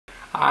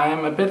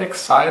I'm a bit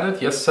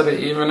excited. Yesterday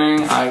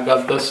evening I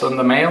got this in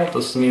the mail.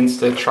 This means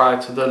they tried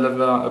to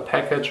deliver a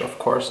package. Of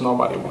course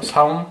nobody was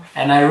home.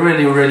 And I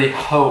really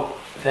hope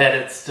that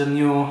it's the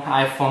new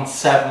iPhone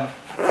 7.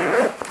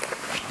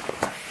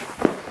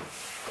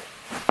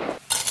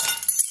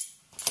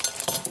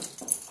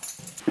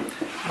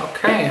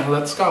 Okay,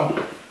 let's go.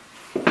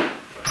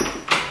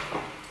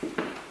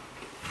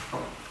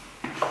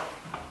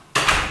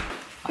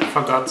 I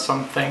forgot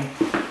something.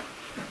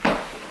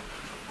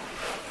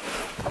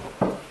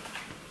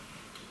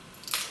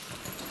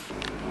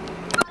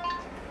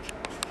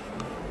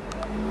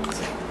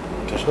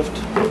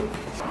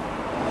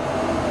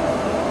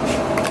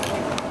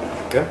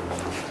 Okay.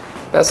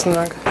 Besten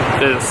Dank.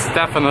 This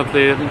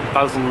definitely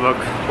doesn't look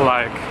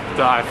like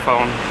the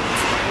iPhone.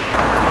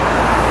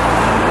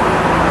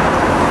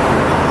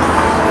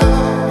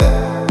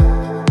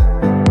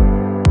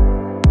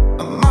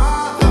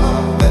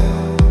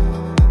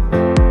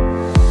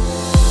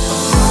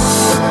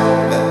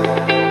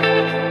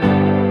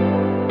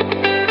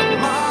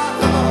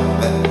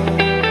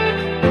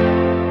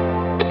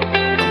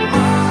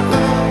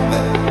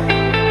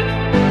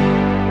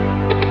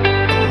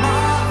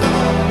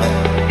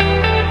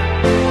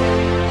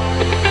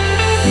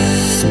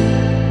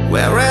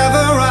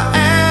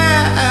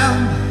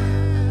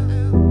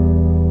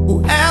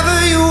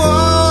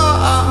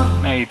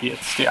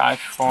 It's the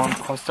iPhone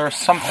because there's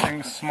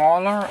something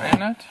smaller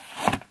in it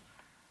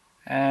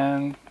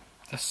and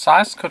the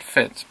size could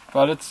fit,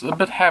 but it's a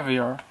bit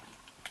heavier.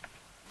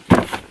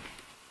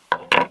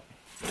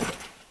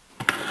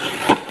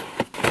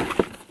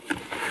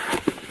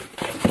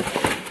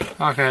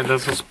 Okay,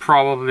 this is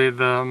probably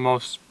the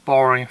most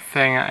boring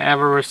thing I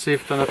ever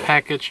received in a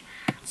package.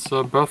 It's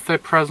a birthday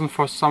present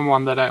for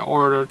someone that I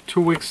ordered 2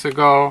 weeks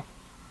ago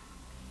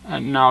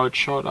and now it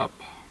showed up.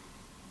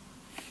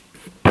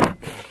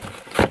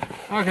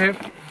 Okay.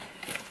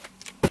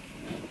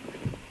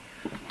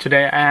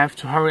 Today I have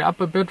to hurry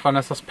up a bit.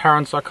 Vanessa's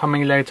parents are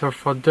coming later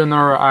for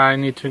dinner. I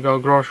need to go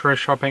grocery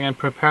shopping and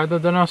prepare the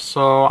dinner,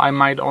 so I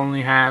might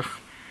only have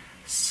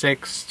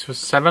 6 to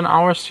 7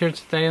 hours here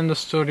today in the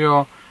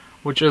studio,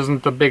 which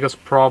isn't the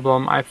biggest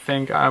problem. I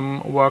think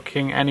I'm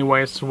working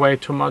anyways way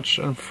too much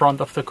in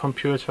front of the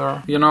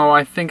computer. You know,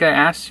 I think I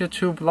asked you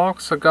 2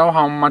 vlogs ago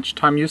how much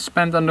time you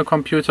spend on the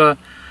computer,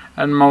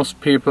 and most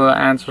people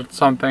answered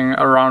something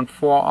around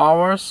 4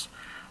 hours.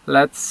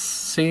 Let's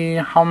see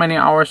how many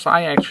hours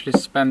I actually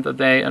spend a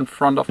day in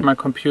front of my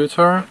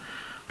computer.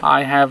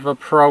 I have a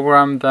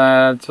program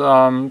that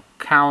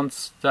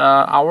counts the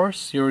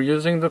hours you're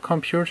using the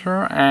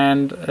computer,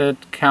 and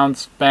it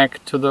counts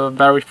back to the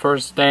very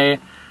first day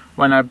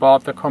when I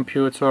bought the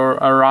computer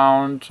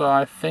around,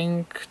 I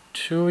think,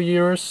 2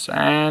 years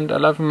and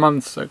 11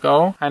 months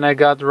ago. And I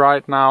got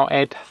right now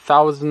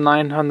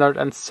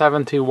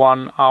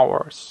 8,971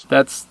 hours.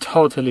 That's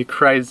totally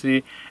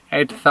crazy.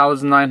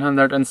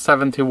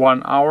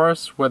 8,971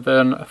 hours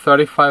within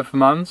 35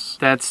 months.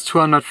 That's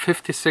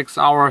 256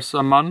 hours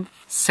a month,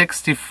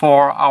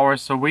 64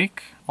 hours a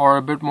week, or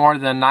a bit more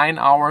than 9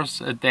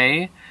 hours a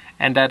day.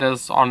 And that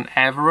is on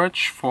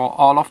average for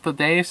all of the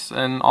days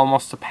in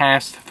almost the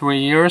past 3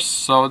 years.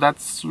 So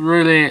that's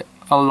really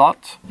a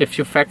lot. If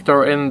you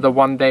factor in the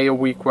 1 day a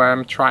week where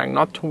I'm trying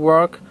not to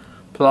work,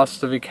 plus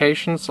the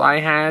vacations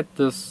I had,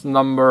 this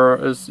number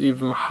is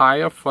even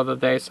higher for the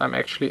days I'm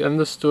actually in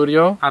the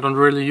studio. I don't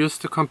really use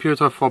the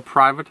computer for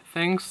private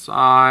things.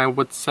 I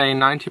would say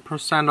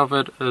 90% of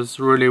it is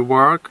really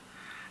work,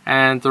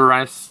 and the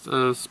rest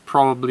is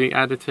probably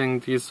editing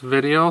these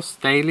videos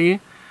daily.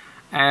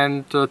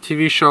 And the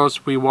TV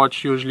shows we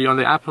watch usually on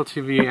the Apple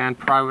TV, and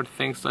private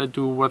things I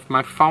do with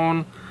my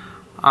phone.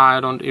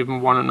 I don't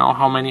even want to know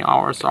how many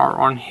hours are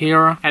on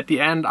here. At the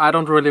end, I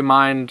don't really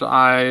mind.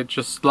 I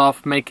just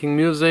love making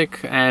music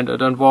and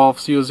it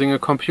involves using a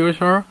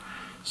computer.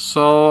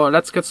 So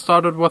let's get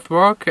started with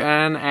work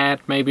and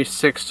add maybe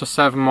 6 to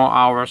 7 more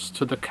hours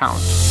to the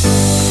count.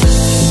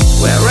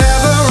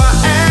 Wherever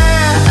I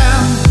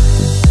am,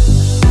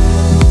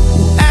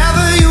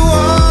 wherever you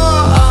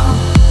are,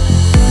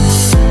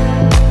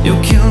 you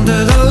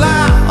kindle the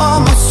light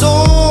on my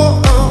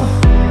soul.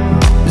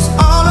 It's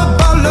all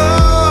about love.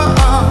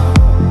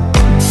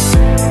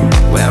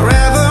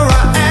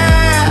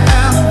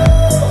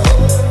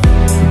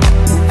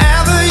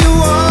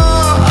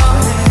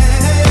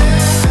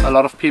 A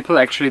lot of people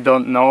actually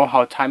don't know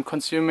how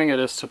time-consuming it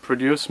is to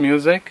produce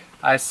music.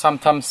 I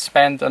sometimes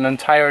spend an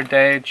entire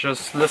day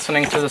just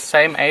listening to the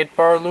same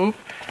 8-bar loop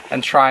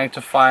and trying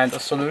to find a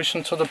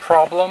solution to the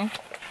problem.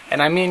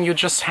 And I mean, you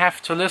just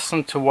have to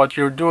listen to what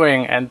you're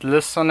doing, and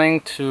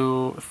listening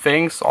to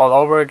things all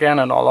over again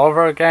and all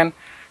over again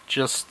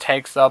just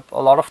takes up a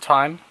lot of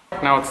time.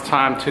 Now it's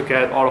time to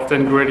get all of the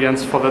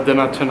ingredients for the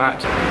dinner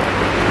tonight.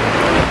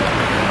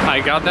 I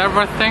got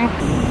everything.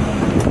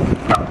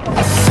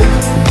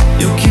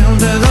 You killed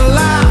the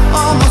light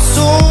on my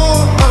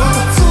soul.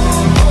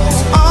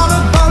 It's all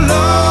about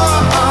love.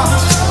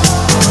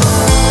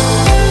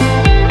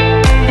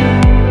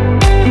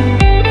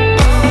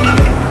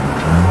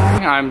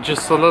 I'm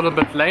just a little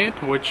bit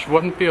late, which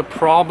wouldn't be a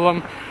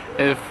problem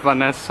if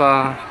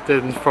Vanessa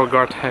didn't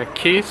forget her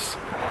keys.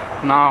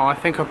 Now I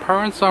think her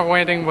parents are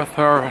waiting with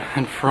her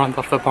in front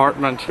of the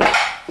apartment.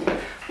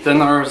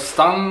 Dinner is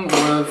done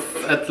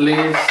with at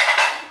least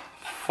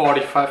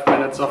 45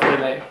 minutes of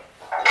delay.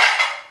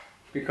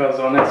 Because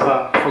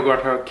Vanessa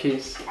forgot her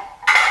keys.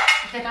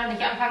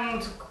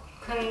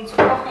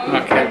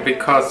 Okay,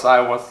 because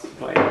I was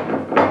late.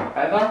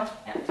 Better?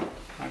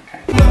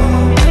 Okay.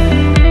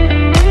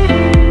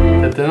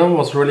 The dinner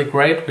was really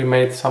great. We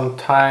made some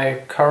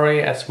Thai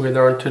curry as we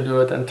learned to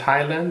do it in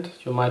Thailand.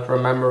 You might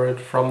remember it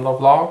from the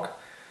vlog.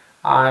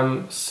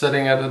 I'm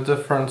sitting at a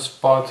different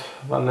spot.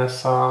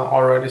 Vanessa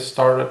already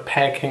started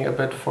packing a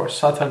bit for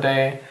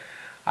Saturday.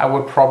 I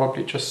would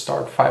probably just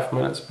start 5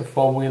 minutes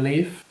before we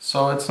leave.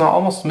 So it's now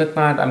almost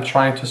midnight. I'm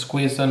trying to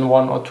squeeze in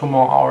 1 or 2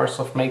 more hours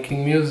of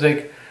making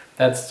music.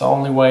 That's the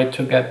only way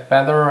to get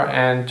better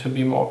and to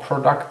be more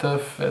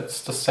productive.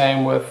 It's the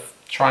same with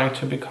trying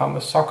to become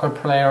a soccer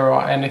player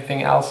or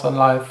anything else in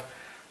life.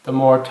 The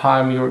more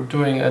time you're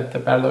doing it, the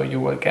better you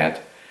will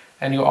get.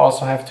 And you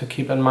also have to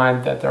keep in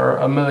mind that there are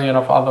a million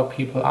of other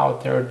people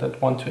out there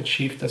that want to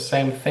achieve the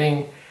same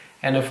thing.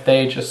 And if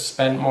they just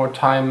spend more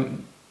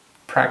time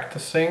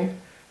practicing,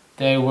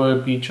 they will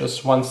be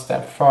just one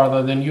step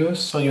further than you.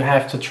 So you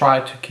have to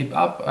try to keep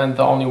up, and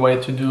the only way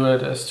to do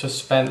it is to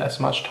spend as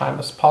much time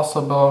as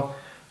possible.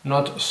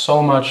 Not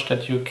so much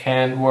that you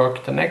can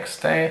work the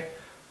next day,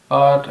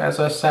 but as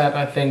I said,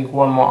 I think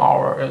 1 more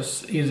hour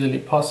is easily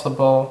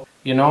possible.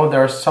 You know,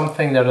 there's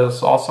something that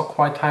is also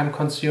quite time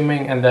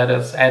consuming, and that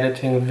is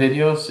editing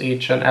videos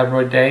each and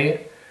every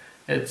day.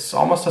 It's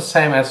almost the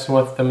same as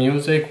with the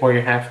music, where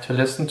you have to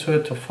listen to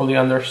it to fully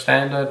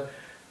understand it.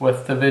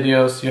 With the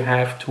videos, you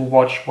have to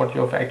watch what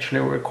you've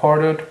actually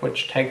recorded,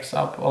 which takes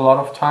up a lot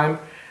of time,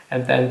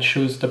 and then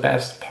choose the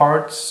best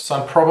parts. So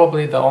I'm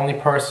probably the only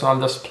person on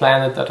this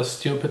planet that is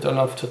stupid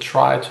enough to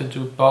try to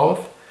do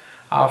both.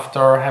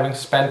 After having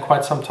spent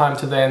quite some time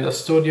today in the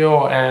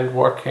studio and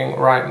working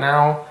right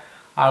now,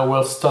 I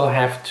will still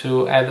have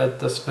to edit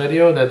this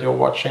video that you're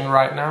watching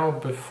right now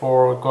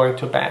before going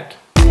to bed.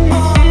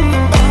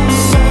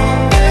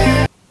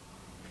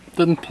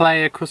 Didn't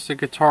play acoustic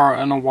guitar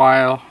in a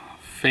while.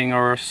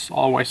 Fingers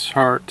always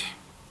hurt.